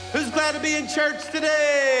Who's glad to be in church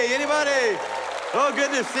today? Anybody? Oh,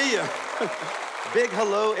 good to see you. Big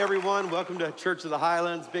hello, everyone. Welcome to Church of the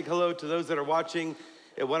Highlands. Big hello to those that are watching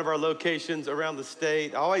at one of our locations around the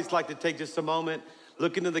state. I always like to take just a moment,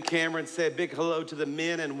 look into the camera and say a big hello to the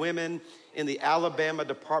men and women in the Alabama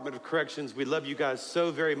Department of Corrections. We love you guys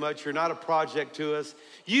so very much. You're not a project to us.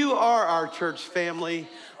 You are our church family.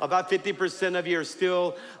 About 50% of you are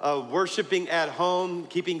still worshiping at home,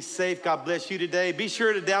 keeping safe. God bless you today. Be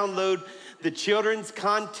sure to download the children's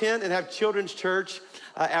content and have children's church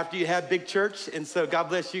after you have big church. And so God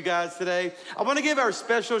bless you guys today. I want to give our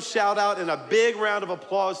special shout out and a big round of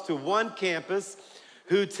applause to one campus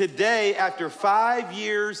who today, after 5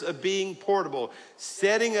 years of being portable,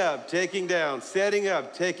 setting up, taking down, setting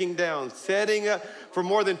up, taking down, setting up for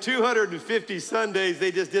more than 250 Sundays.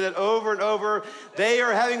 They just did it over and over. They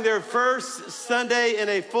are having their first Sunday in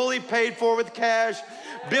a fully paid for with cash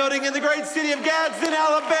building in the great city of Gadsden,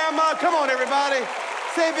 Alabama. Come on, everybody.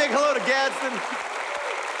 Say a big hello to Gadsden.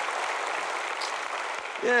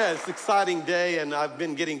 Yeah, it's an exciting day, and I've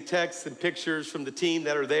been getting texts and pictures from the team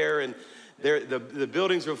that are there, and the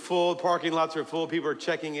buildings are full, parking lots are full, people are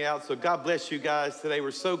checking it out. So God bless you guys today. We're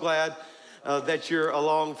so glad that you're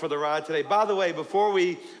along for the ride today. By the way, before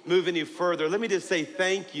we move any further, let me just say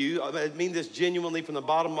thank you. I mean this genuinely from the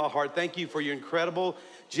bottom of my heart. Thank you for your incredible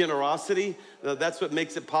generosity. That's what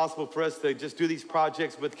makes it possible for us to just do these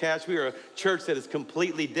projects with cash. We are a church that is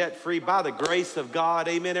completely debt-free by the grace of God.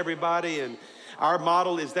 Amen, everybody. And our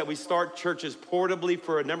model is that we start churches portably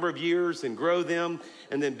for a number of years and grow them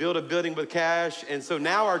and then build a building with cash. And so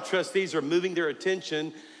now our trustees are moving their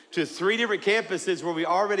attention to 3 different campuses where we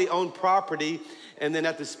already own property. And then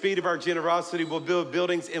at the speed of our generosity, we'll build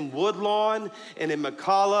buildings in Woodlawn and in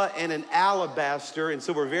McCalla and in Alabaster. And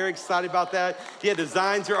so we're very excited about that. Yeah,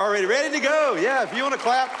 designs are already ready to go. Yeah, if you want to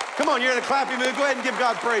clap, come on, you're in a clappy mood. Go ahead and give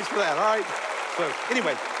God praise for that, all right? So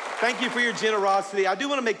anyway, thank you for your generosity. I do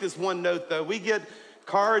want to make this one note, though. We get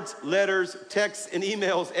cards, letters, texts, and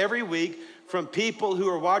emails every week from people who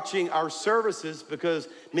are watching our services because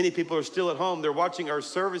many people are still at home. They're watching our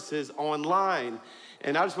services online.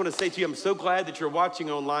 And I just want to say to you, I'm so glad that you're watching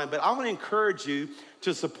online, but I want to encourage you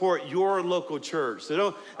to support your local church.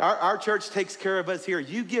 So our church takes care of us here.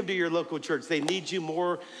 You give to your local church. They need you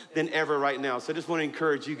more than ever right now. So I just want to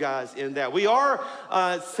encourage you guys in that. We are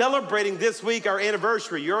celebrating this week our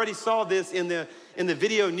anniversary. You already saw this in the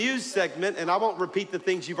video news segment, and I won't repeat the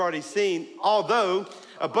things you've already seen, although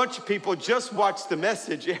a bunch of people just watch the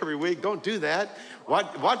message every week. Don't do that.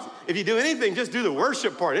 If you do anything, just do the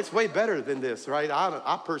worship part. It's way better than this, right?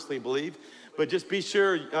 I personally believe. But just be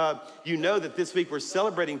sure you know that this week we're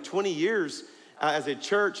celebrating 20 years as a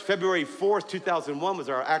church. February 4th, 2001 was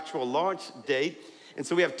our actual launch date. And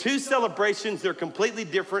so we have 2 celebrations. They're completely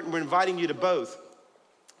different, and we're inviting you to both.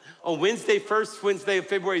 On Wednesday, first Wednesday of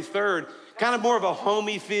February 3rd, kind of more of a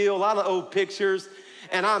homey feel, a lot of old pictures.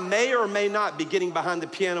 And I may or may not be getting behind the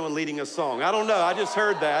piano and leading a song. I don't know. I just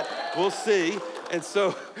heard that. We'll see. And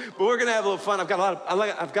so, but we're gonna have a little fun. I've got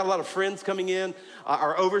a lot of friends coming in.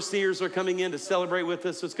 Our overseers are coming in to celebrate with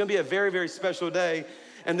us. So it's gonna be a very, very special day.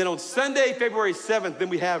 And then on Sunday, February 7th, then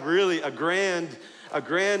we have really a grand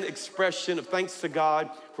expression of thanks to God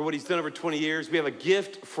for what he's done over 20 years. We have a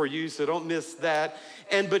gift for you, so don't miss that.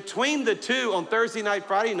 And between the two, on Thursday night,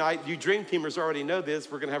 Friday night, you Dream Teamers already know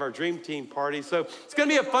this, we're gonna have our Dream Team party. So it's gonna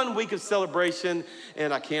be a fun week of celebration,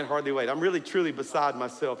 and I can't hardly wait. I'm really, truly beside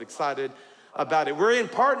myself, excited about it. We're in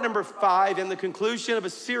part number 5 in the conclusion of a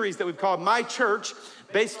series that we've called My Church,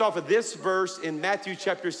 based off of this verse in Matthew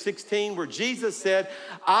chapter 16, where Jesus said,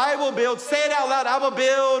 I will build, say it out loud, I will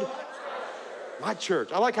build my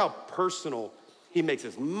church. I like how personal he makes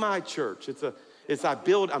this. My church.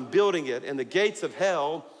 I'm building it, and the gates of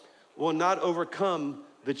hell will not overcome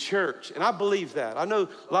the church. And I believe that. I know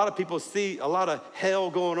a lot of people see a lot of hell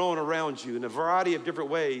going on around you in a variety of different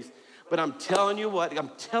ways. But I'm telling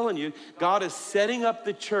you, God is setting up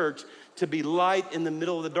the church to be light in the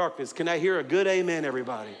middle of the darkness. Can I hear a good amen,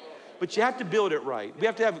 everybody? But you have to build it right. We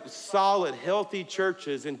have to have solid, healthy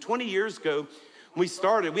churches. And 20 years ago, when we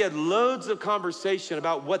started, we had loads of conversation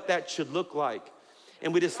about what that should look like.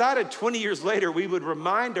 And we decided 20 years later, we would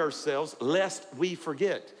remind ourselves lest we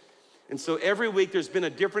forget. And so every week there's been a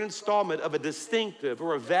different installment of a distinctive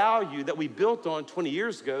or a value that we built on 20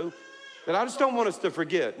 years ago that I just don't want us to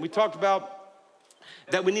forget. We talked about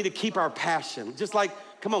that we need to keep our passion. Just like,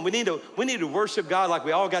 come on, we need to worship God like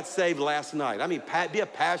we all got saved last night. I mean, be a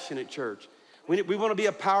passionate church. We want to be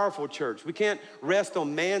a powerful church. We can't rest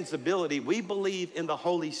on man's ability. We believe in the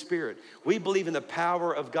Holy Spirit. We believe in the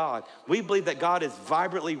power of God. We believe that God is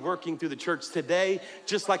vibrantly working through the church today,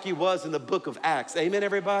 just like he was in the book of Acts. Amen,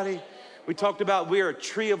 everybody? We talked about we are a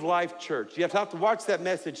tree of life church. You have to watch that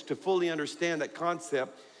message to fully understand that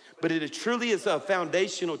concept, but it truly is a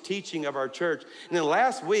foundational teaching of our church. And then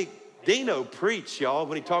last week, Dino preached, y'all,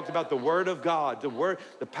 when he talked about the Word of God,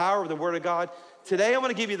 the power of the Word of God. Today, I want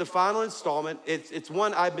to give you the final installment. It's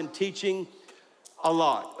one I've been teaching a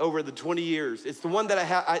lot over the 20 years. It's the one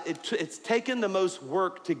that it's taken the most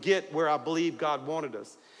work to get where I believe God wanted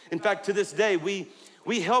us. In fact, to this day, we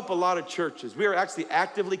help a lot of churches. We are actually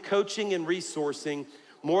actively coaching and resourcing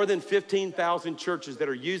more than 15,000 churches that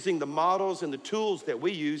are using the models and the tools that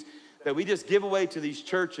we use, that we just give away to these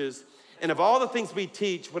churches. And of all the things we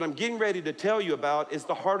teach, what I'm getting ready to tell you about is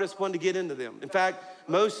the hardest one to get into them. In fact,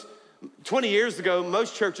 20 years ago,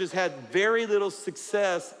 most churches had very little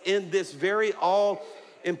success in this very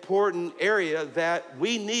all-important area that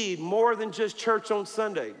we need more than just church on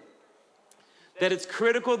Sunday. That it's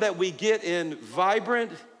critical that we get in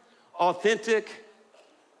vibrant, authentic,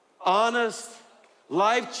 honest,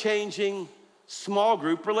 life-changing small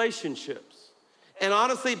group relationships. And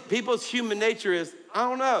honestly, people's human nature is, I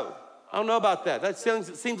don't know about that. That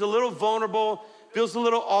seems a little vulnerable, feels a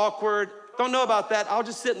little awkward. Don't know about that. I'll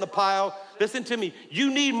just sit in the pile. Listen to me.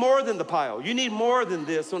 You need more than the pile. You need more than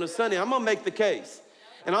this on a Sunday. I'm gonna make the case.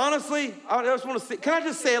 And honestly, I just wanna say, can I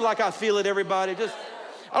just say it like I feel it, everybody?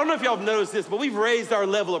 I don't know if y'all have noticed this, but we've raised our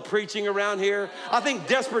level of preaching around here. I think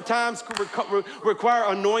desperate times require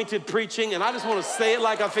anointed preaching, and I just wanna say it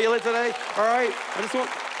like I feel it today, all right?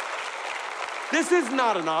 This is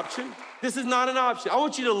not an option. This is not an option. I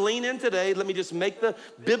want you to lean in today. Let me just make the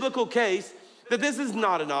biblical case that this is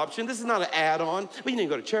not an option. This is not an add-on. Well, you need to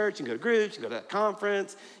go to church, you can go to groups, you can go to that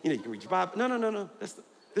conference, you can read your Bible. No.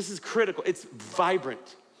 This is critical. It's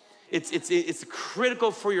vibrant. It's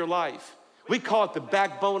critical for your life. We call it the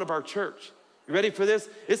backbone of our church. You ready for this?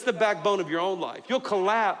 It's the backbone of your own life. You'll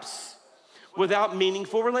collapse without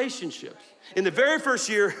meaningful relationships. In the very first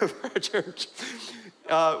year of our church,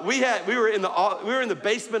 we were in the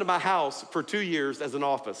basement of my house for 2 years as an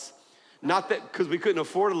office. Not that because we couldn't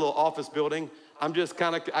afford a little office building. I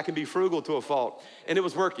can be frugal to a fault. And it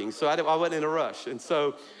was working, so I wasn't in a rush. And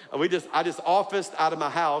so I just officed out of my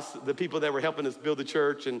house the people that were helping us build the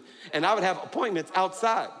church, and I would have appointments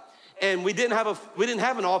outside. And we didn't have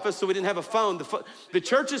an office, so we didn't have a phone. The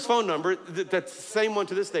church's phone number, that's the same one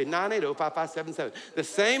to this day, 980-5577. The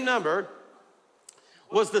same number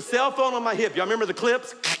was the cell phone on my hip. Y'all remember the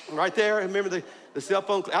clips right there? Remember the cell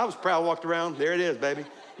phone? I was proud, walked around. There it is, baby.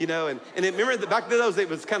 You know, and remember back then it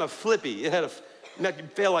was kind of flippy. It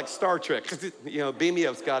felt like Star Trek. You know, beam me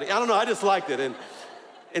up, Scotty. I don't know, I just liked it.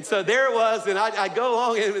 And so there it was, and I'd go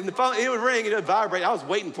along, and the phone, it would ring, and it would vibrate. I was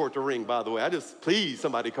waiting for it to ring, by the way. Please,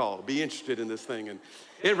 somebody call, be interested in this thing. And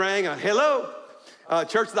it rang, hello,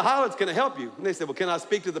 Church of the Highlands, can I help you? And they said, well, can I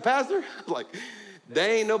speak to the pastor? I was like, there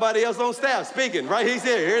ain't nobody else on staff speaking, right? He's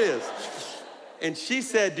here it is. And she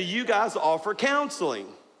said, do you guys offer counseling?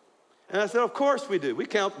 And I said, of course we do. We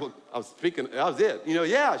counsel. I was speaking, that was it. You know,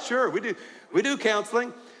 yeah, sure, we do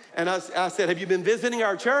counseling. And I said, have you been visiting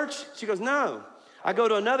our church? She goes, no, I go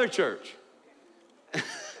to another church.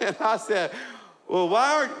 And I said, well,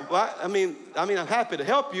 I'm happy to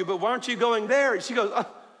help you, but why aren't you going there? And she goes,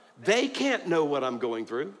 they can't know what I'm going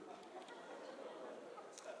through.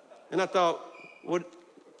 And I thought, what?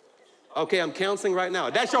 Okay, I'm counseling right now.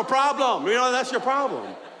 That's your problem. You know, that's your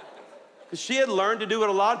problem. Because she had learned to do what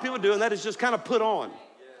a lot of people do, and that is just kind of put on.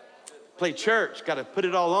 Play church, got to put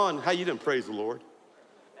it all on. How you doing? Praise the Lord.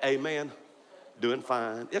 Amen. Doing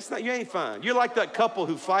fine. You ain't fine. You're like that couple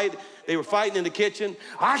who fight. They were fighting in the kitchen.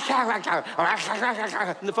 And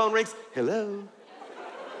the phone rings. Hello.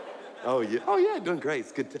 Oh yeah, doing great.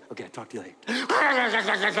 It's good. Okay, I'll talk to you later.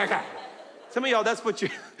 Some of y'all, that's what your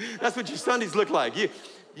Sundays look like.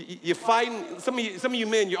 You're fighting. Some of you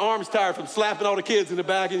men, your arms tired from slapping all the kids in the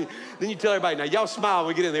back, and then you tell everybody, now y'all smile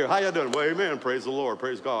when we get in there. How y'all doing? Well, amen. Praise the Lord.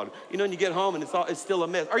 Praise God. You know, and you get home and it's still a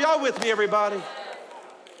mess. Are y'all with me, everybody?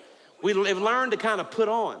 We've learned to kind of put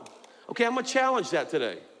on. Okay, I'm gonna challenge that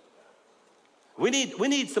today. We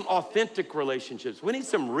need some authentic relationships. We need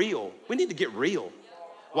some real. We need to get real.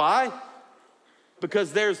 Why?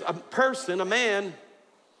 Because there's a person, a man,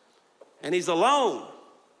 and he's alone.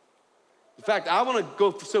 In fact, I want to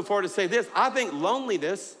go so far to say this. I think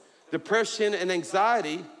loneliness, depression, and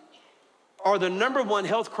anxiety are the #1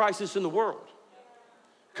 health crisis in the world.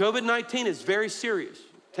 COVID-19 is very serious.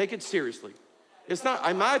 Take it seriously. It's not,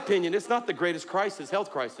 in my opinion, it's not the greatest crisis, health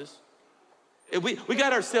crisis. We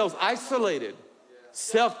got ourselves isolated,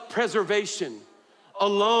 self-preservation,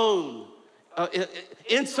 alone,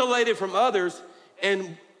 insulated from others,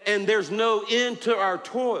 and there's no end to our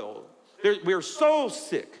toil. We're soul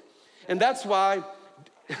sick. And that's why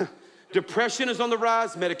depression is on the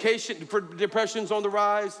rise, medication for depression is on the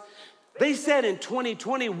rise. They said in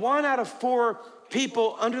 2020, 1 out of 4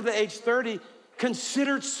 people under the age 30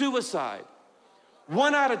 considered suicide.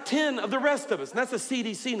 1 out of 10 of the rest of us, and that's a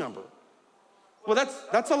CDC number. Well,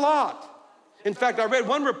 that's a lot. In fact, I read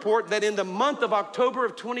one report that in the month of October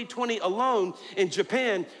of 2020 alone in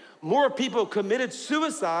Japan, more people committed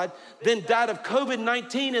suicide than died of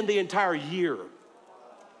COVID-19 in the entire year.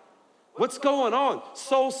 What's going on?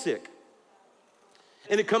 Soul sick.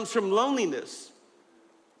 And it comes from loneliness.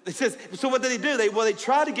 It says, so what do? They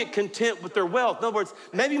try to get content with their wealth. In other words,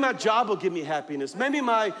 maybe my job will give me happiness. Maybe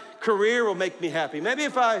my career will make me happy. Maybe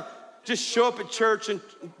if I just show up at church and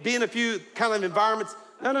be in a few kind of environments.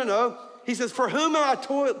 No. He says, for whom am I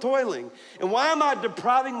toiling? And why am I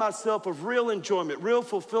depriving myself of real enjoyment, real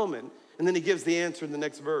fulfillment? And then he gives the answer in the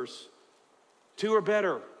next verse. 2 are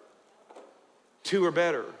better. 2 are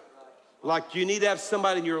better. Like you need to have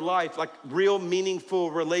somebody in your life, like real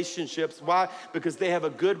meaningful relationships. Why? Because they have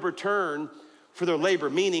a good return for their labor,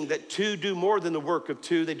 meaning that 2 do more than the work of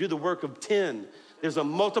 2. They do the work of 10. There's a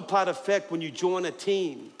multiplied effect when you join a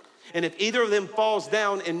team. And if either of them falls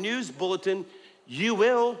down in news bulletin, you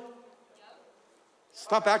will.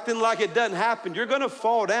 Stop acting like it doesn't happen. You're gonna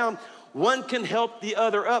fall down. One can help the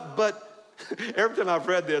other up, but every time I've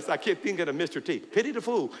read this, I keep thinking of Mr. T. Pity the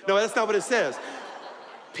fool. No, that's not what it says.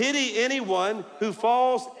 Pity anyone who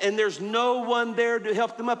falls and there's no one there to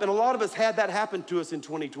help them up. And a lot of us had that happen to us in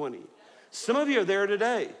 2020. Some of you are there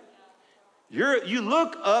today. You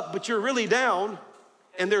look up, but you're really down,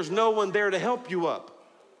 and there's no one there to help you up.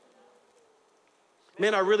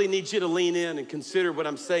 Man, I really need you to lean in and consider what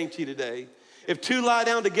I'm saying to you today. If 2 lie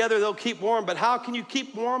down together, they'll keep warm, but how can you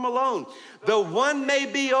keep warm alone? Though one may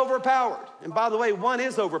be overpowered. And by the way, one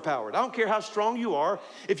is overpowered. I don't care how strong you are.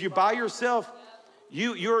 If you're by yourself,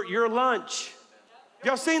 your lunch.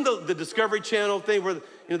 Y'all seen the Discovery Channel thing where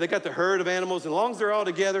they got the herd of animals, and as long as they're all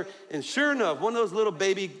together, and sure enough, one of those little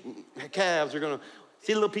baby calves are gonna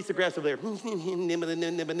see a little piece of grass over there, nibble,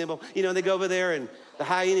 nibble, nibble. They go over there, and the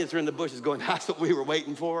hyenas are in the bushes going, that's what we were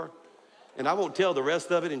waiting for. And I won't tell the rest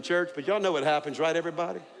of it in church, but y'all know what happens, right,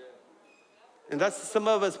 everybody? And that's some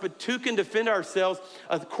of us, but 2 can defend ourselves.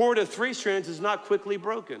 A cord of 3 strands is not quickly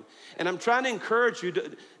broken. And I'm trying to encourage you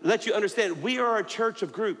to let you understand, we are a church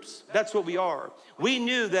of groups. That's what we are. We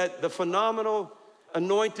knew that the phenomenal,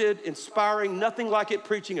 anointed, inspiring, nothing like it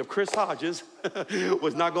preaching of Chris Hodges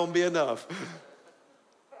was not gonna be enough.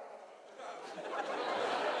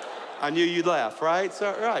 I knew you'd laugh, right?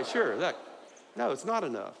 So, right, sure. No, it's not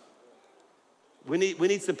enough. We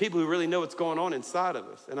need some people who really know what's going on inside of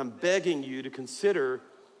us. And I'm begging you to consider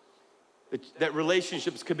that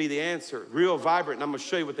relationships could be the answer. Real vibrant, and I'm gonna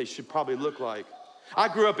show you what they should probably look like. I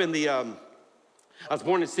grew up in I was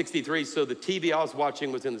born in 63, so the TV I was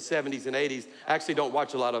watching was in the 70s and 80s. I actually don't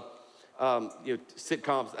watch a lot of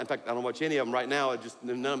sitcoms. In fact, I don't watch any of them right now.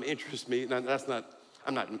 None of them interest me.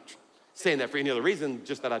 I'm not saying that for any other reason,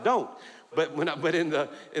 just that I don't. But in the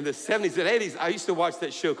 70s and 80s, I used to watch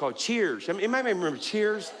that show called Cheers. I mean, you might remember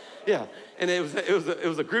Cheers. Yeah, and it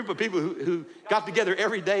was a group of people who got together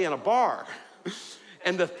every day in a bar.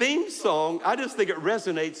 And the theme song, I just think it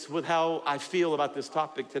resonates with how I feel about this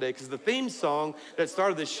topic today, because the theme song that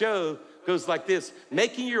started the show goes like this: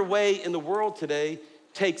 making your way in the world today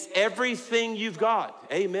takes everything you've got.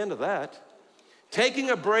 Amen to that. Taking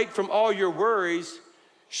a break from all your worries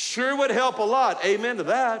sure would help a lot. Amen to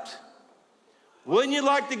that. Wouldn't you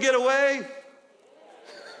like to get away?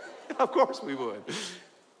 Of course we would.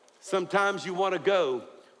 Sometimes you want to go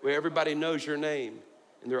where everybody knows your name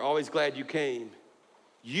and they're always glad you came.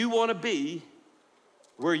 You want to be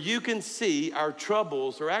where you can see our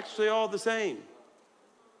troubles are actually all the same.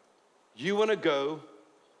 You want to go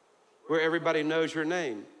where everybody knows your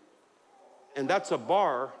name. And that's a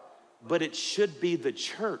bar, but it should be the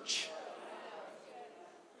church.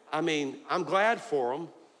 I mean, I'm glad for them,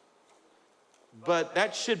 but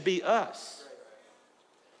that should be us.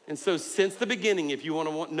 And so since the beginning, if you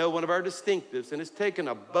want to know one of our distinctives, and it's taken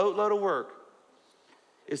a boatload of work,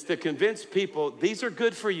 is to convince people these are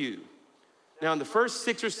good for you. Now, in the first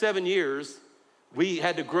 6 or 7 years, we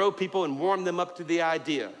had to grow people and warm them up to the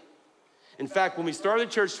idea. In fact, when we started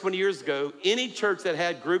church 20 years ago, any church that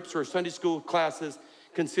had groups or Sunday school classes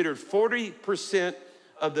considered 40%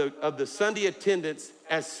 of the Sunday attendance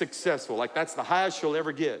as successful. Like, that's the highest you'll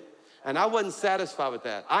ever get. And I wasn't satisfied with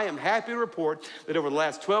that. I am happy to report that over the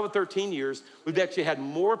last 12 or 13 years, we've actually had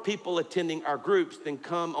more people attending our groups than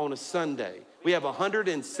come on a Sunday. We have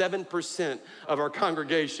 107% of our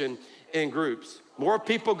congregation in groups. More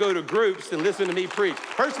people go to groups than listen to me preach.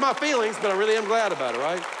 Hurts my feelings, but I really am glad about it,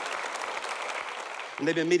 right? And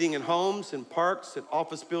they've been meeting in homes and parks and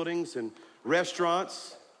office buildings and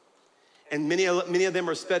restaurants. And many of them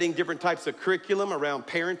are studying different types of curriculum around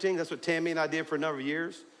parenting. That's what Tammy and I did for a number of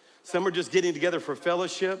years. Some are just getting together for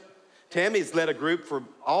fellowship. Tammy's led a group for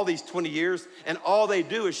all these 20 years, and all they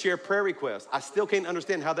do is share prayer requests. I still can't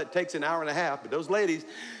understand how that takes an hour and a half, but those ladies,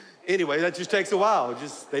 anyway, that just takes a while.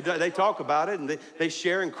 They talk about it, and they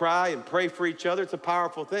share and cry and pray for each other. It's a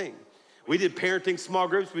powerful thing. We did parenting small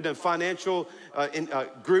groups. We've done financial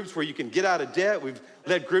groups where you can get out of debt. We've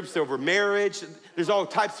led groups over marriage. There's all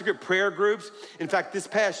types of prayer groups. In fact, this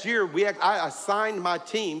past year, I assigned my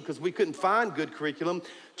team, because we couldn't find good curriculum,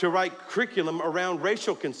 to write curriculum around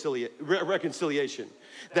racial reconciliation.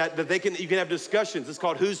 That you can have discussions. It's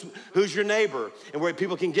called Who's Your Neighbor? And where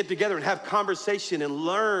people can get together and have conversation and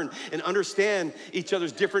learn and understand each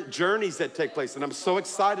other's different journeys that take place. And I'm so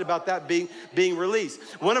excited about that being released.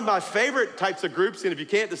 One of my favorite types of groups, and if you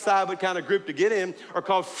can't decide what kind of group to get in, are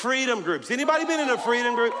called freedom groups. Anybody been in a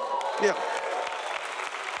freedom group? Yeah.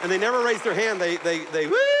 And they never raise their hand. They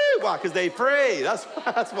woo! Why? Because they free. That's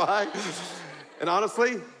why. And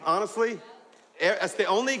honestly, that's the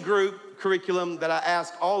only curriculum that I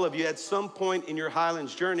ask all of you at some point in your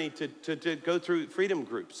Highlands journey to go through freedom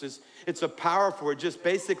groups. It's a powerful, it just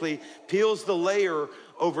basically peels the layer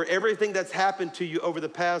over everything that's happened to you over the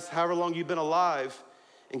past however long you've been alive,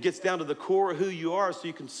 and gets down to the core of who you are so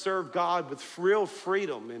you can serve God with real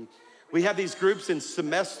freedom. And we have these groups in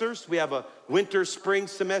semesters. We have a winter, spring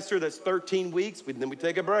semester that's 13 weeks. Then we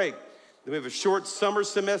take a break. Then we have a short summer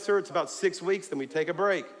semester. It's about 6 weeks. Then we take a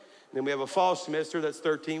break. And then we have a fall semester that's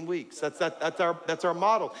 13 weeks. That's our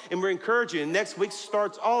model. And we're encouraging. And next week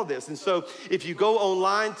starts all of this. And so if you go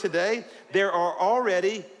online today, there are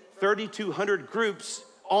already 3,200 groups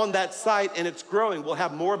on that site, and it's growing. We'll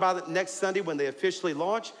have more about it next Sunday when they officially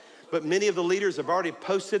launch. But many of the leaders have already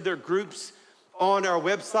posted their groups on our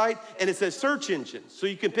website, and it's a search engine. So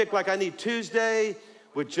you can pick, like, I need Tuesday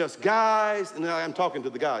with just guys, and I'm talking to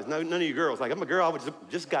the guys. No, none of you girls. Like, I'm a girl, I would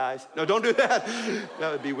just guys. No, don't do that.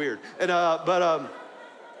 That would be weird. And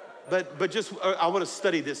but just I want to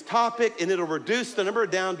study this topic, and it'll reduce the number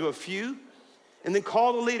down to a few, and then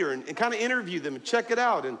call the leader and kind of interview them and check it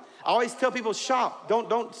out. And I always tell people, shop.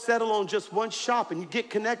 Don't settle on just one shop, and you get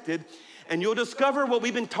connected, and you'll discover what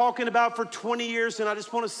we've been talking about for 20 years. And I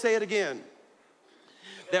just want to say it again,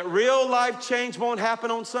 that real life change won't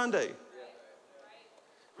happen on Sunday.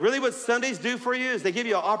 Really, what Sundays do for you is they give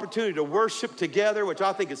you an opportunity to worship together, which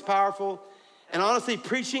I think is powerful. And honestly,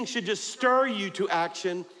 preaching should just stir you to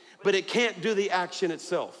action, but it can't do the action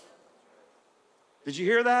itself. Did you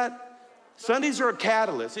hear that? Sundays are a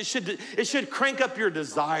catalyst. It should crank up your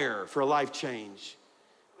desire for a life change,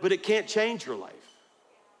 but it can't change your life.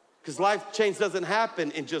 Because life change doesn't happen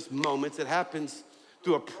in just moments. It happens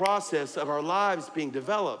through a process of our lives being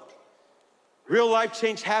developed. Real life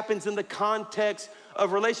change happens in the context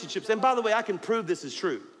of relationships. And by the way, I can prove this is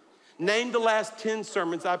true. Name the last 10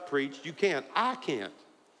 sermons I preached. You can't. I can't.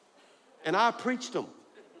 And I preached them.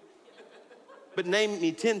 But name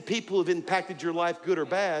me 10 people who have impacted your life, good or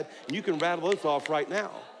bad, and you can rattle those off right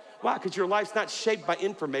now. Why? Because your life's not shaped by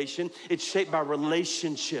information. It's shaped by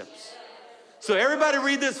relationships. So everybody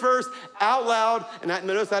read this verse out loud. And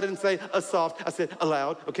notice I didn't say soft. I said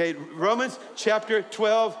aloud. Okay, Romans chapter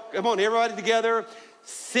 12. Come on, everybody together.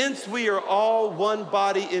 Since we are all one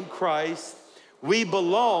body in Christ, we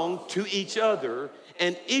belong to each other,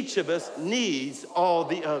 and each of us needs all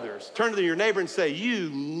the others. Turn to your neighbor and say, you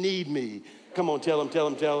need me. Come on, tell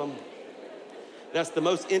them. That's the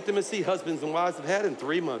most intimacy husbands and wives have had in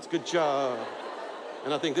 3 months. Good job.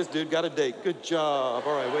 And I think this dude got a date. Good job.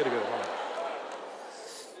 All right, way to go. All right.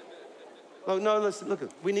 Oh, no, listen, look,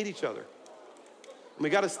 we need each other. And we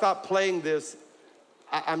got to stop playing this.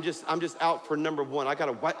 I'm just out for number one. I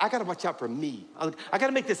gotta watch out for me. I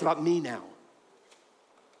gotta make this about me now.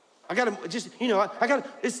 I gotta just,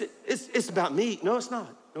 it's about me. No, it's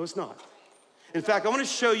not. No, it's not. In fact, I want to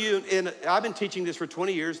show you, and I've been teaching this for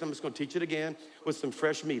 20 years, and I'm just gonna teach it again with some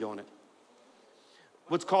fresh meat on it.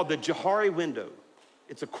 What's called the Johari window.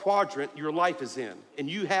 It's a quadrant your life is in, and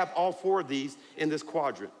you have all 4 of these in this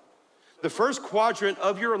quadrant. The first quadrant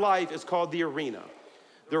of your life is called the arena.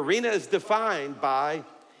 The arena is defined by,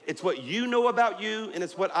 it's what you know about you, and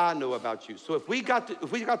it's what I know about you. So if we got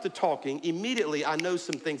to talking, immediately I know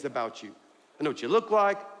some things about you. I know what you look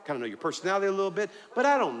like, kind of know your personality a little bit, but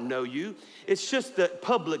I don't know you. It's just the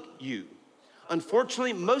public you.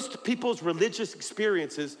 Unfortunately, most people's religious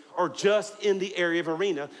experiences are just in the area of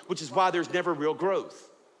arena, which is why there's never real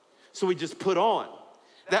growth. So we just put on.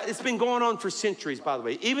 That it's been going on for centuries, by the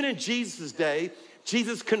way. Even in Jesus' day,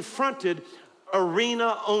 Jesus confronted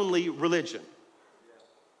arena-only religion.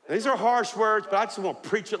 Now, these are harsh words, but I just want to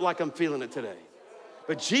preach it like I'm feeling it today.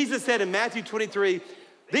 But Jesus said in Matthew 23,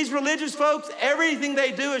 these religious folks, everything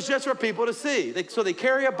they do is just for people to see. So they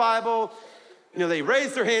carry a Bible, they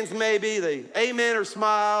raise their hands maybe, they amen or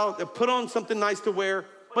smile, they put on something nice to wear,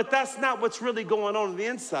 but that's not what's really going on the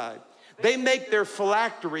inside. They make their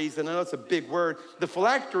phylacteries, and I know it's a big word. The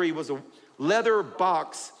phylactery was a leather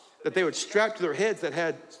box that they would strap to their heads that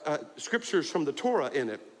had scriptures from the Torah in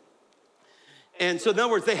it. And so in other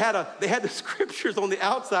words, they had the scriptures on the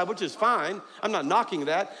outside, which is fine. I'm not knocking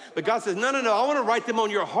that. But God says, no, I want to write them on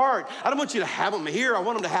your heart. I don't want you to have them here. I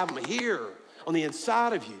want them to have them here on the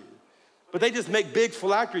inside of you. But they just make big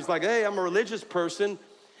phylacteries like, hey, I'm a religious person.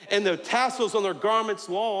 And the tassels on their garments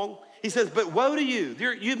long. He says, but woe to you.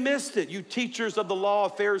 You missed it. You teachers of the law,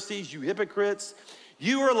 Pharisees, you hypocrites.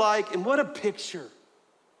 You are like, and what a picture.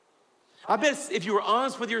 I bet if you were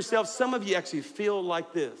honest with yourself, some of you actually feel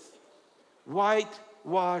like this.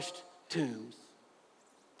 Whitewashed tombs.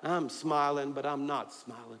 I'm smiling, but I'm not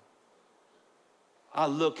smiling. I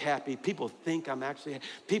look happy. People think I'm actually happy.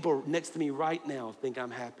 People next to me right now think I'm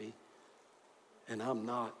happy. And I'm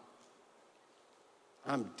not.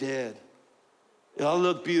 I'm dead. I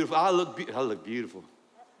look beautiful. I look beautiful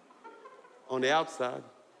on the outside.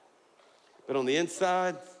 But on the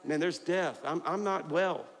inside, man, there's death. I'm not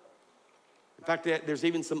well. In fact, there's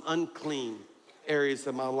even some unclean areas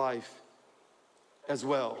of my life as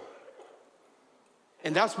well.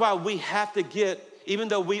 And that's why we have to get, even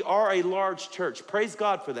though we are a large church, praise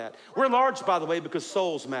God for that. We're large, by the way, because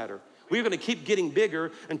souls matter. We're going to keep getting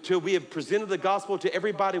bigger until we have presented the gospel to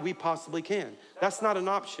everybody we possibly can. That's not an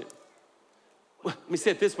option. Let me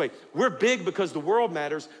say it this way. We're big because the world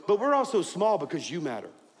matters, but we're also small because you matter.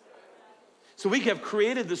 So we have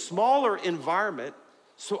created the smaller environment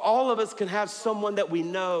so all of us can have someone that we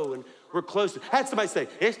know and we're close to. I had somebody say,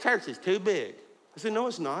 this church is too big. I said, no,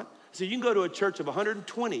 it's not. I said, you can go to a church of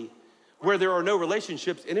 120 where there are no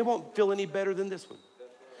relationships and it won't feel any better than this one.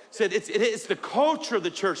 Said it's the culture of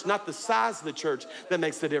the church, not the size of the church, that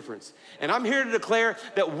makes the difference. And I'm here to declare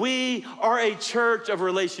that we are a church of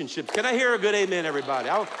relationships. Can I hear a good amen, everybody?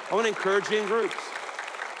 I want to encourage you in groups.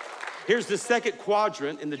 Here's the second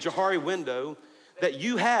quadrant in the Johari window that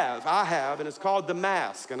I have, and it's called the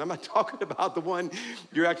mask. And I'm not talking about the one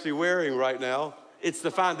you're actually wearing right now. It's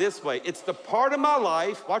defined this way. It's the part of my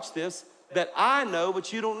life, watch this, that I know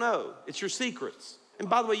but you don't know. It's your secrets. And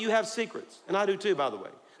by the way, you have secrets, and I do too, by the way.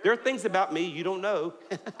 There are things about me you don't know.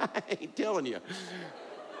 I ain't telling you.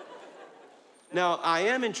 Now, I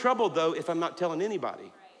am in trouble, though, if I'm not telling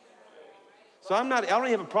anybody. So I don't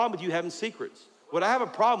have a problem with you having secrets. What I have a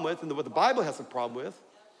problem with, and what the Bible has a problem with,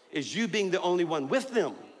 is you being the only one with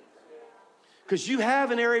them. Because you have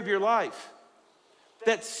an area of your life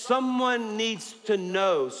that someone needs to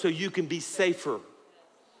know so you can be safer.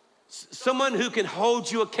 Someone who can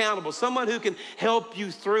hold you accountable. Someone who can help you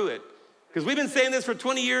through it. Because we've been saying this for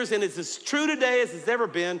 20 years, and it's as true today as it's ever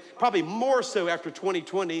been, probably more so after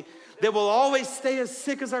 2020, that we'll always stay as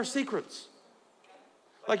sick as our secrets.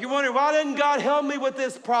 Like you're wondering, why didn't God help me with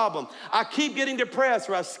this problem? I keep getting depressed,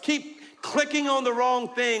 or I keep clicking on the wrong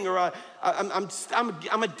thing, or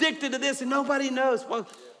I'm addicted to this, and nobody knows. Well,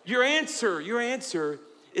 your answer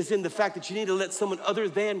is in the fact that you need to let someone other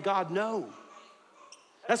than God know.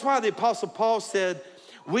 That's why the Apostle Paul said,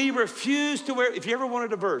 we refuse to wear, if you ever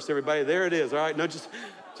wanted a verse, everybody, there it is, all right? No, just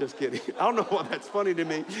kidding. I don't know why that's funny to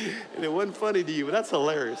me, and it wasn't funny to you, but that's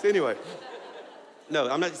hilarious. Anyway, no,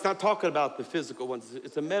 it's not talking about the physical ones.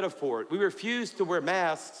 It's a metaphor. We refuse to wear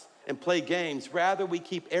masks and play games. Rather, we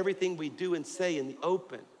keep everything we do and say in the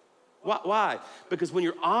open. Why? Because when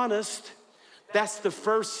you're honest, that's the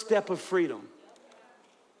first step of freedom.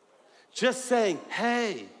 Just saying,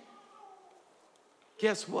 hey,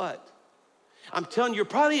 guess what? I'm telling you, you're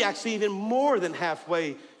probably actually even more than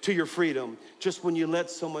halfway to your freedom just when you let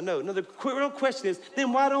someone know. Now, the real question is,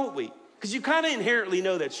 then why don't we? Because you kind of inherently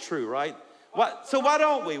know that's true, right? So why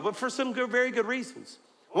don't we? Well, for some very good reasons.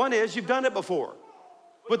 One is you've done it before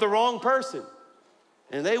with the wrong person.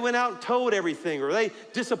 And they went out and told everything, or they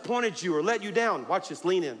disappointed you or let you down. Watch this,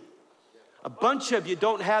 lean in. A bunch of you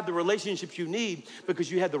don't have the relationships you need because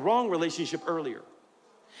you had the wrong relationship earlier.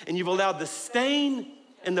 And you've allowed the stain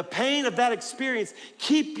and the pain of that experience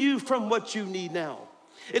keep you from what you need now.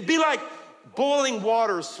 It'd be like boiling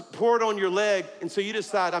water poured on your leg, and so you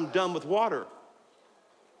decide, I'm done with water.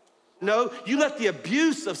 No, you let the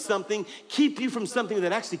abuse of something keep you from something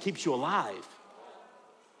that actually keeps you alive.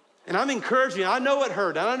 And I'm encouraging you. I know it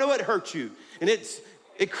hurt, and I know it hurt you, and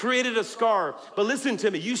it created a scar. But listen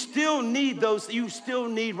to me, you still need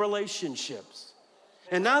relationships.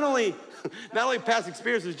 And not only past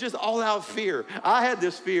experiences, just all out fear. I had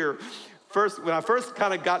this fear when I first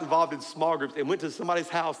kind of got involved in small groups and went to somebody's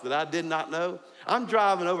house that I did not know. I'm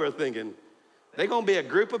driving over thinking, they're gonna be a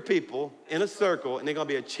group of people in a circle, and they're gonna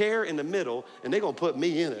be a chair in the middle, and they're gonna put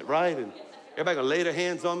me in it, right? And everybody gonna lay their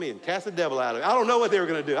hands on me and cast the devil out of me. I don't know what they were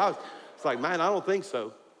gonna do. It's like, man, I don't think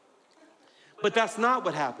so. But that's not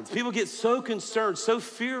what happens. People get so concerned, so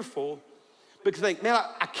fearful, because they think, man,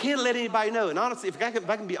 I can't let anybody know. And honestly, if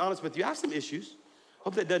I can be honest with you, I have some issues.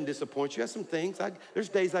 Hope that doesn't disappoint you. I have some things. There's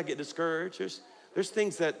days I get discouraged. There's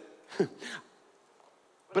things that,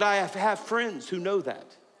 but I have friends who know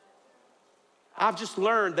that. I've just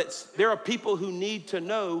learned that there are people who need to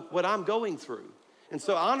know what I'm going through. And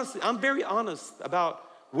so honestly, I'm very honest about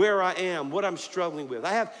where I am, what I'm struggling with.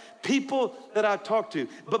 I have people that I talk to,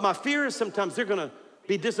 but my fear is sometimes they're gonna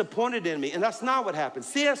be disappointed in me, and that's not what happens.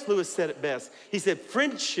 C.S. Lewis said it best. He said,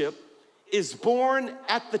 friendship is born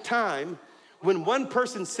at the time when one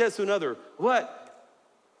person says to another, what,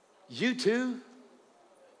 you too?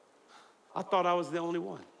 I thought I was the only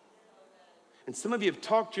one. And some of you have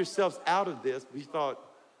talked yourselves out of this, but you thought,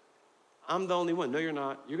 I'm the only one. No, you're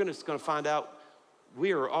not. You're just gonna find out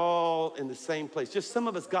we are all in the same place. Just some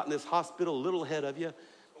of us got in this hospital a little ahead of you,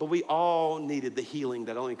 but we all needed the healing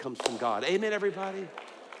that only comes from God. Amen, everybody?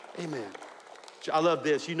 Amen. I love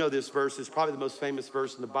this. You know this verse. It's probably the most famous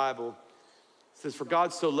verse in the Bible. It says, for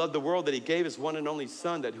God so loved the world that he gave his one and only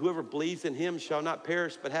son, that whoever believes in him shall not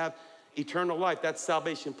perish but have eternal life. That's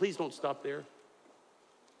salvation. Please don't stop there.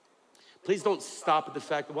 Please don't stop at the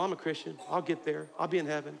fact that, well, I'm a Christian. I'll get there. I'll be in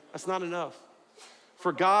heaven. That's not enough.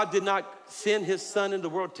 For God did not send his son into the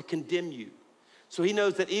world to condemn you. So he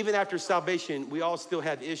knows that even after salvation, we all still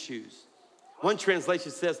have issues. One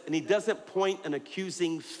translation says, and he doesn't point an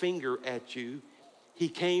accusing finger at you. He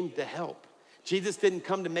came to help. Jesus didn't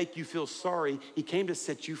come to make you feel sorry. He came to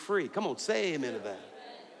set you free. Come on, say amen to that.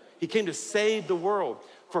 He came to save the world.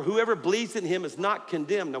 For whoever believes in him is not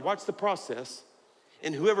condemned. Now watch the process.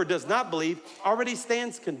 And whoever does not believe already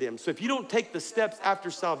stands condemned. So if you don't take the steps after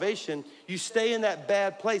salvation, you stay in that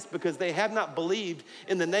bad place because they have not believed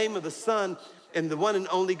in the name of the Son and the one and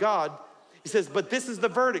only God. He says, but this is the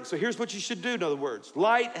verdict. So here's what you should do, in other words.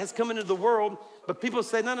 Light has come into the world, but people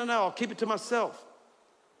say, no, I'll keep it to myself.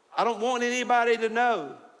 I don't want anybody to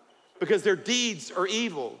know because their deeds are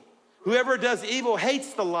evil. Whoever does evil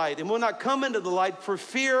hates the light and will not come into the light for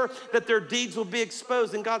fear that their deeds will be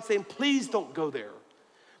exposed. And God's saying, please don't go there.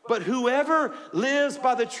 But whoever lives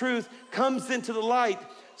by the truth comes into the light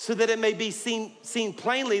so that it may be seen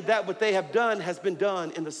plainly that what they have done has been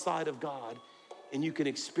done in the sight of God. And you can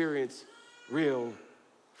experience real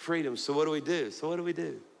freedom. So what do we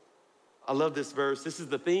do? I love this verse. This is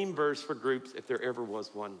the theme verse for groups if there ever was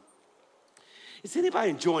one. Is anybody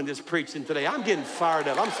enjoying this preaching today? I'm getting fired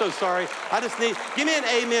up. I'm so sorry. Give me an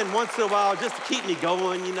amen once in a while just to keep me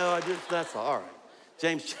going. That's all right.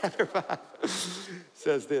 James chapter 5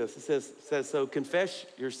 says this. It says, so confess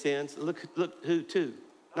your sins. Look who to?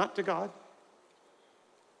 Not to God.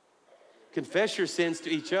 Confess your sins to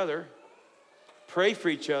each other. Pray for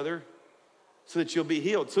each other so that you'll be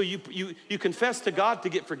healed. So you confess to God to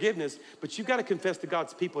get forgiveness, but you've got to confess to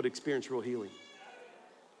God's people to experience real healing.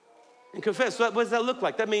 And confess, so what does that look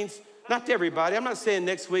like? That means not to everybody. I'm not saying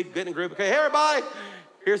next week, get in a group, okay, hey, everybody,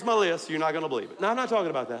 here's my list. You're not going to believe it. No, I'm not talking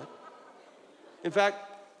about that. In fact,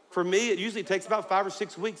 for me, it usually takes about 5 or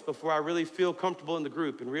 6 weeks before I really feel comfortable in the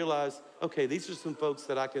group and realize, okay, these are some folks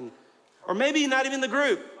that I can, or maybe not even the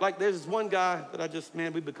group. Like there's this one guy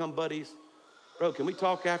that we become buddies. Bro, can we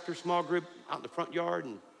talk after small group out in the front yard?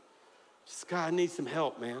 And this guy needs some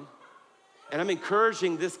help, man. And I'm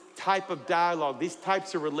encouraging this type of dialogue, these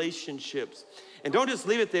types of relationships. And don't just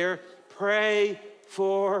leave it there. Pray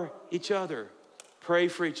for each other. Pray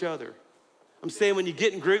for each other. I'm saying when you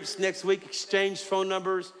get in groups next week, exchange phone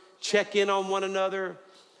numbers, check in on one another.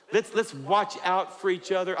 Let's watch out for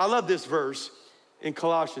each other. I love this verse in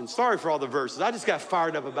Colossians. Sorry for all the verses. I just got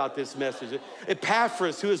fired up about this message.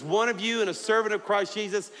 Epaphras, who is one of you and a servant of Christ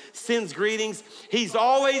Jesus, sends greetings. He's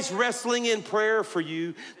always wrestling in prayer for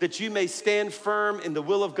you that you may stand firm in the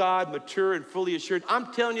will of God, mature and fully assured.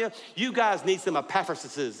 I'm telling you, you guys need some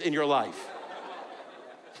Epaphrases in your life.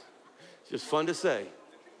 It's just fun to say.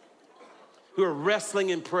 Who are wrestling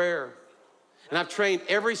in prayer. And I've trained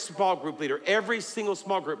every small group leader, every single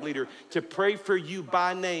small group leader to pray for you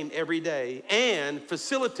by name every day and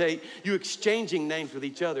facilitate you exchanging names with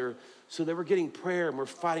each other so that we're getting prayer and we're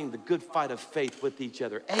fighting the good fight of faith with each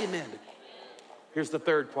other. Amen. Here's the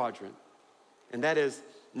third quadrant. And that is,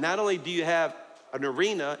 not only do you have an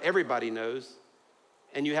arena everybody knows,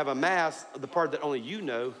 and you have a mass, the part that only you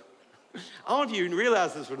know. I don't know if you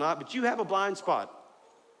realize this or not, but you have a blind spot.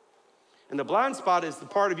 And the blind spot is the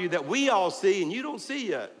part of you that we all see and you don't see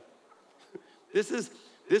yet. This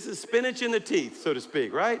is spinach in the teeth, so to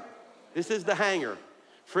speak, right? This is the hanger.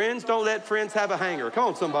 Friends, don't let friends have a hanger. Come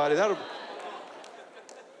on, somebody. I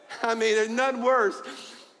mean, there's nothing worse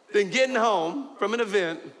than getting home from an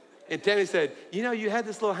event and Tammy said, you know, you had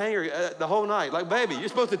this little hanger the whole night. Like, baby, you're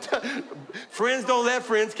supposed to friends don't let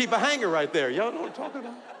friends keep a hanger right there. Y'all know what I'm talking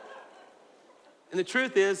about? And the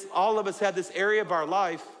truth is, all of us have this area of our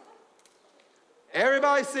life.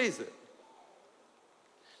 Everybody sees it.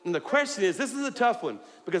 And the question is, this is a tough one,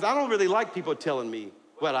 because I don't really like people telling me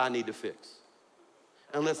what I need to fix,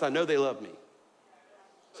 unless I know they love me.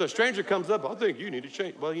 So a stranger comes up, I think you need to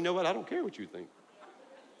change. Well, you know what? I don't care what you think.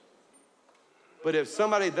 But if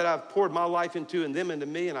somebody that I've poured my life into and them into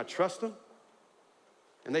me, and I trust them,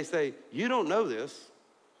 and they say, you don't know this,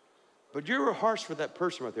 but you were harsh for that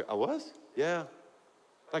person right there. I was? Yeah.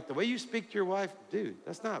 Like the way you speak to your wife, dude,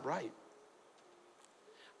 that's not right.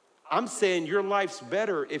 I'm saying your life's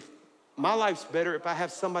better if, my life's better if I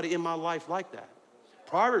have somebody in my life like that.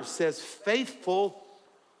 Proverbs says, faithful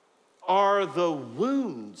are the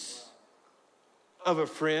wounds of a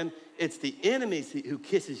friend. It's the enemy who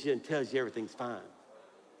kisses you and tells you everything's fine.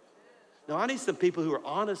 Now, I need some people who are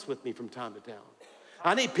honest with me from time to time.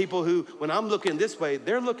 I need people who, when I'm looking this way,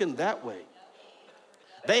 they're looking that way.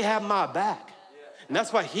 They have my back. And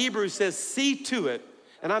that's why Hebrews says, see to it.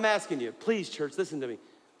 And I'm asking you, please, church, listen to me.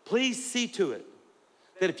 Please see to it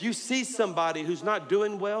that if you see somebody who's not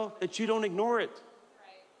doing well, that you don't ignore it.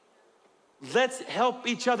 Let's help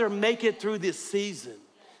each other make it through this season.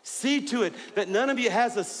 See to it that none of you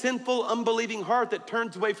has a sinful, unbelieving heart that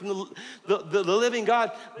turns away from the living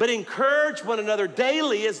God, but encourage one another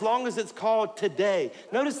daily as long as it's called today.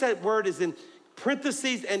 Notice that word is in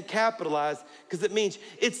parentheses and capitalized because it means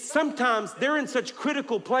it's sometimes they're in such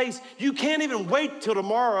critical place, you can't even wait till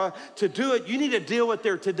tomorrow to do it. You need to deal with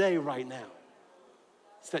their today right now.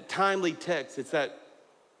 It's that timely text. It's that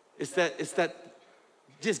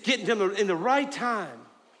just getting them in the right time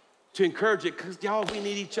to encourage it, because y'all, we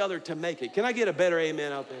need each other to make it. Can I get a better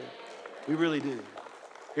amen out there? We really do.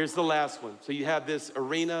 Here's the last one. So you have this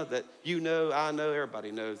arena that you know, I know,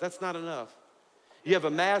 everybody knows. That's not enough. You have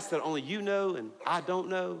a mass that only you know and I don't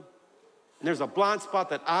know. And there's a blind spot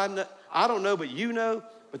that I don't know, but you know.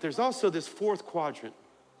 But there's also this fourth quadrant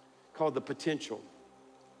called the potential.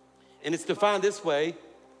 And it's defined this way: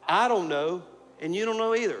 I don't know and you don't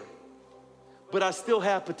know either, but I still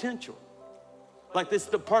have potential. Like this is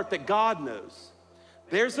the part that God knows.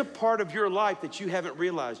 There's a part of your life that you haven't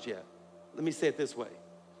realized yet. Let me say it this way.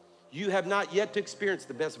 You have not yet to experience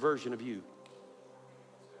the best version of you.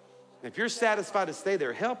 If you're satisfied to stay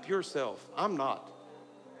there, help yourself. I'm not.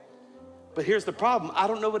 But here's the problem. I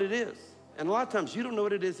don't know what it is. And a lot of times you don't know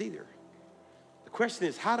what it is either. The question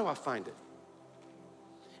is, how do I find it?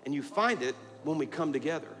 And you find it when we come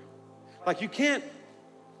together. Like you can't,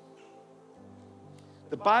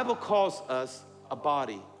 the Bible calls us a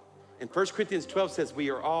body. And 1 Corinthians 12 says we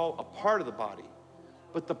are all a part of the body.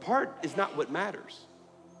 But the part is not what matters.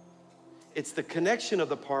 It's the connection of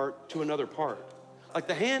the part to another part. Like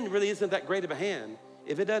the hand really isn't that great of a hand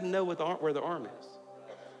if it doesn't know where the arm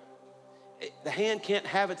is. The hand can't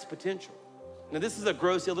have its potential. Now this is a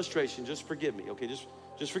gross illustration, just forgive me, okay?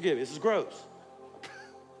 Just forgive me, this is gross.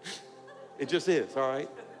 It just is, all right?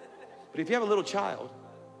 But if you have a little child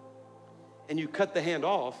and you cut the hand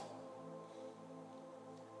off,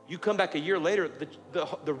 you come back a year later,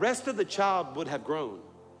 the rest of the child would have grown,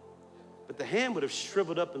 but the hand would have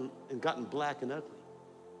shriveled up and gotten black and ugly.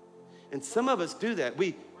 And some of us do that.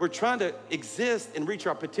 We're trying to exist and reach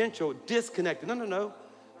our potential disconnected. No.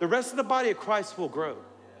 The rest of the body of Christ will grow.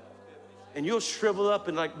 And you'll shrivel up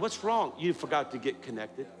and like, what's wrong? You forgot to get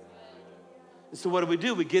connected. And so what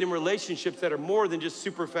do? We get in relationships that are more than just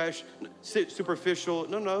superficial.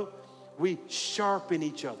 No. We sharpen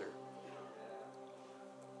each other.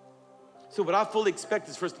 So what I fully expect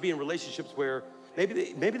is for us to be in relationships where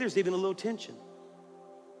maybe there's even a little tension.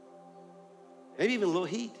 Maybe even a little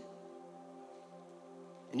heat.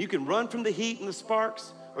 And you can run from the heat and the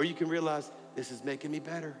sparks, or you can realize this is making me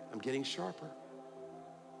better. I'm getting sharper.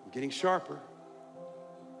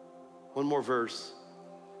 One more verse.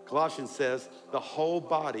 Colossians says, the whole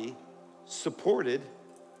body supported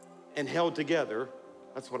and held together.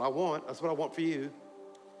 That's what I want. That's what I want for you.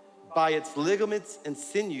 By its ligaments and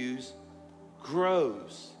sinews,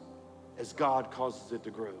 grows as God causes it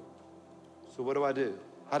to grow. So what do I do?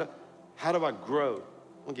 How do I grow?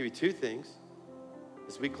 I'm gonna give you two things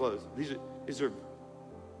as we close. These are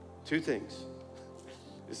two things.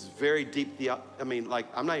 This is very deep. I'm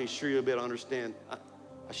not even sure you'll be able to understand.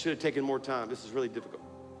 I should have taken more time. This is really difficult.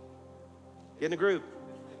 Get in a group.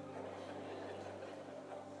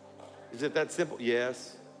 Is it that simple?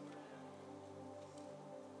 Yes.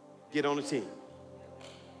 Get on a team.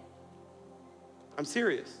 I'm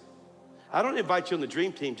serious. I don't invite you on the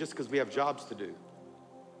dream team just because we have jobs to do.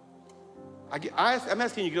 I'm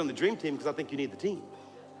asking you to get on the dream team because I think you need the team.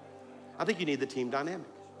 I think you need the team dynamic.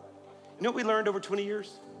 You know what we learned over 20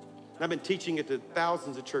 years? And I've been teaching it to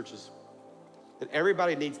thousands of churches. That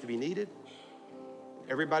everybody needs to be needed.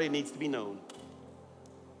 Everybody needs to be known.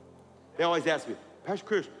 They always ask me, Pastor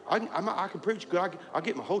Chris, I can preach good. I'll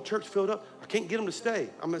get my whole church filled up. I can't get them to stay.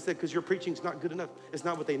 I'm going to say, because your preaching's not good enough. It's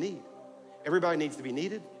not what they need. Everybody needs to be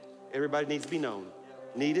needed. Everybody needs to be known.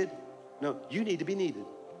 Needed? No, you need to be needed.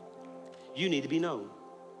 You need to be known.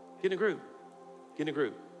 Get in a group. Get in a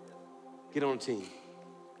group. Get on a team.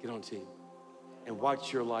 Get on a team. And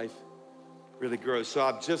watch your life really grow. So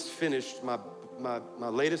I've just finished my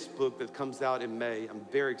latest book that comes out in May. I'm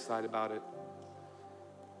very excited about it.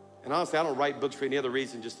 And honestly, I don't write books for any other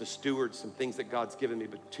reason, just to steward some things that God's given me.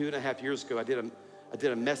 But 2.5 years ago, I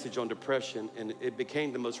did a message on depression, and it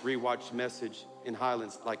became the most rewatched message in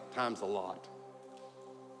Highlands, like times a lot.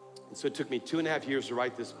 And so it took me 2.5 years to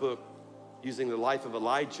write this book, using the life of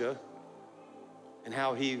Elijah and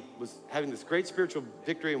how he was having this great spiritual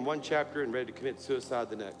victory in one chapter and ready to commit suicide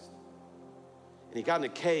the next. And he got in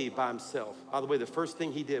a cave by himself. By the way, the first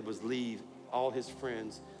thing he did was leave all his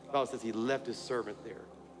friends. The Bible says he left his servant there.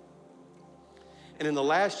 And in the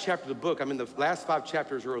last chapter of the book, the last 5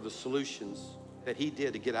 chapters are the solutions that he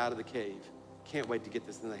did to get out of the cave. Can't wait to get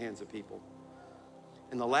this in the hands of people.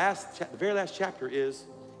 And the very last chapter is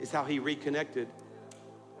how he reconnected,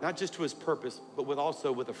 not just to his purpose, but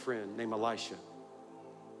also with a friend named Elisha.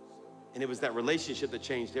 And it was that relationship that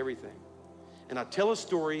changed everything. And I tell a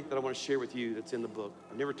story that I want to share with you that's in the book.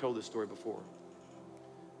 I've never told this story before.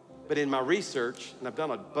 But in my research, and I've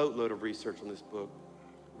done a boatload of research on this book,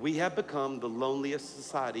 we have become the loneliest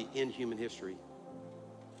society in human history.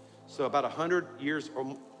 So about 100 years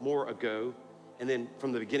or more ago, and then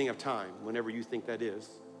from the beginning of time, whenever you think that is,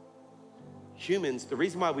 humans, the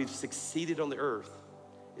reason why we've succeeded on the earth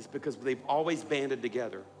is because they've always banded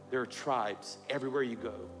together. There are tribes everywhere you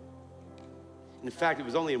go. In fact, it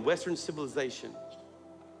was only in Western civilization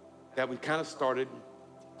that we kind of started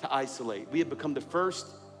to isolate. We have become the first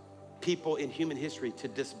people in human history to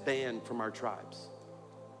disband from our tribes.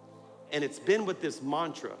 And it's been with this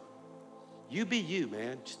mantra, you be you,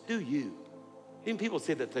 man, just do you. Even people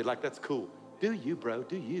say that, that's cool. Do you, bro,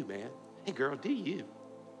 do you, man. Hey, girl, do you.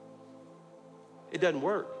 It doesn't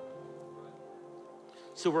work.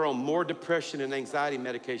 So we're on more depression and anxiety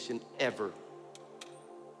medication ever.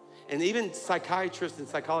 And even psychiatrists and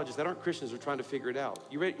psychologists that aren't Christians are trying to figure it out.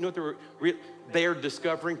 You know what they're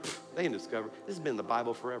discovering? They didn't discover. This has been in the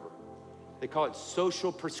Bible forever. They call it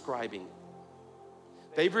social prescribing.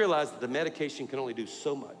 They've realized that the medication can only do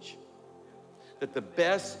so much. That the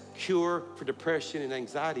best cure for depression and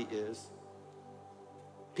anxiety is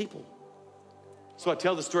people. So I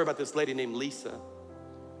tell the story about this lady named Lisa,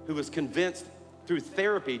 who was convinced through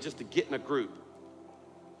therapy just to get in a group.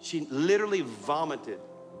 She literally vomited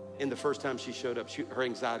in the first time she showed up. Her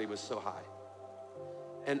anxiety was so high.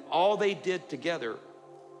 And all they did together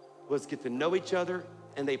was get to know each other,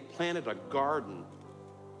 and they planted a garden.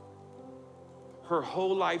 Her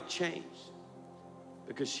whole life changed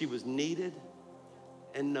because she was needed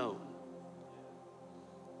and known.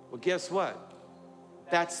 Well, guess what?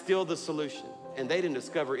 That's still the solution. And they didn't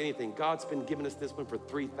discover anything. God's been giving us this one for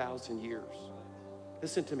 3,000 years.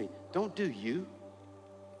 Listen to me. Don't do you.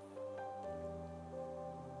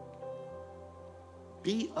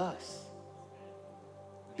 Be us.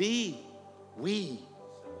 Be we.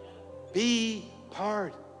 Be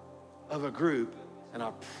part of a group, and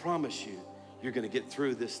I promise you, you're gonna get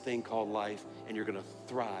through this thing called life, and you're gonna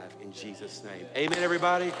thrive in Jesus' name. Amen,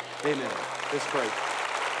 everybody? Amen. Let's pray.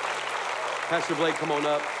 Pastor Blake, come on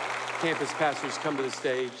up. Campus pastors, come to the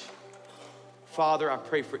stage. Father, I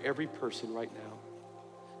pray for every person right now.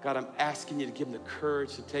 God, I'm asking you to give them the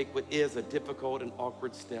courage to take what is a difficult and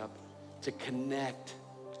awkward step, to connect.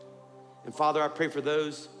 And Father, I pray for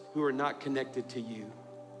those who are not connected to you,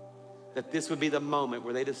 that this would be the moment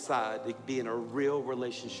where they decide to be in a real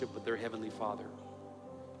relationship with their Heavenly Father.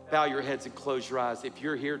 bow your heads and close your eyes. If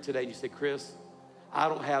you're here today and you say, Chris, I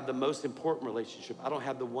don't have the most important relationship. I don't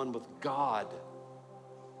have the one with God.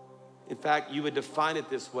 In fact, you would define it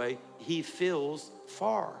this way: he feels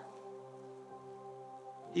far.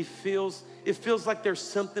 It feels like there's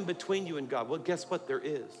something between you and God. Well, guess what? There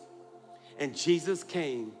is. And Jesus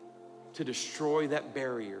came to destroy that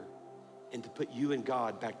barrier and to put you and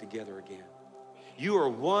God back together again. You are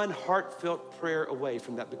one heartfelt prayer away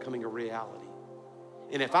from that becoming a reality.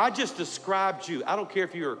 And if I just described you, I don't care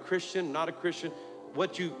if you're a Christian, not a Christian,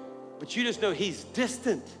 but you just know he's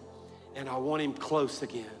distant and I want him close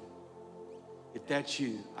again. If that's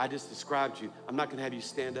you, I just described you. I'm not gonna have you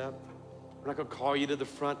stand up. I'm not gonna call you to the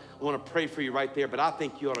front. I wanna pray for you right there, but I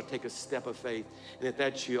think you ought to take a step of faith. And if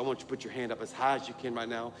that's you, I want you to put your hand up as high as you can right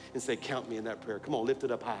now and say, count me in that prayer. Come on, lift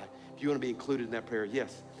it up high. If you wanna be included in that prayer,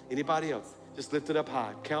 yes. Anybody else? Just lift it up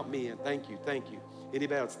high. Count me in. Thank you, thank you.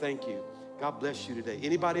 Anybody else? Thank you. God bless you today.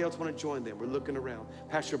 Anybody else want to join them? We're looking around.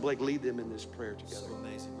 Pastor Blake, lead them in this prayer together. So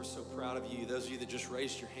amazing. We're so proud of you. Those of you that just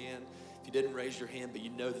raised your hand, if you didn't raise your hand, but you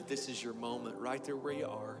know that this is your moment right there where you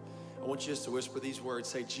are, I want you just to whisper these words.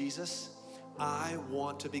 Say, Jesus, I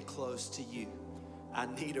want to be close to you. I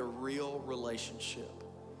need a real relationship.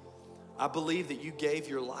 I believe that you gave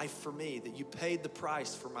your life for me, that you paid the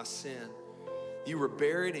price for my sin. You were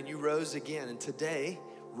buried and you rose again. And today,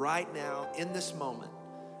 right now, in this moment,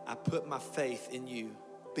 I put my faith in you.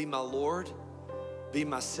 Be my Lord, be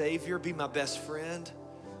my Savior, be my best friend.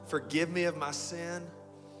 Forgive me of my sin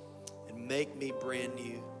and make me brand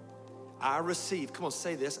new. I receive, come on,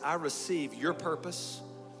 say this, I receive your purpose,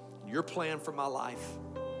 your plan for my life.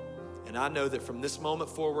 And I know that from this moment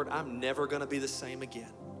forward, I'm never gonna be the same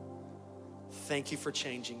again. Thank you for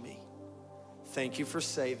changing me. Thank you for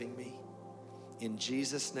saving me. In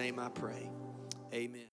Jesus' name I pray, amen.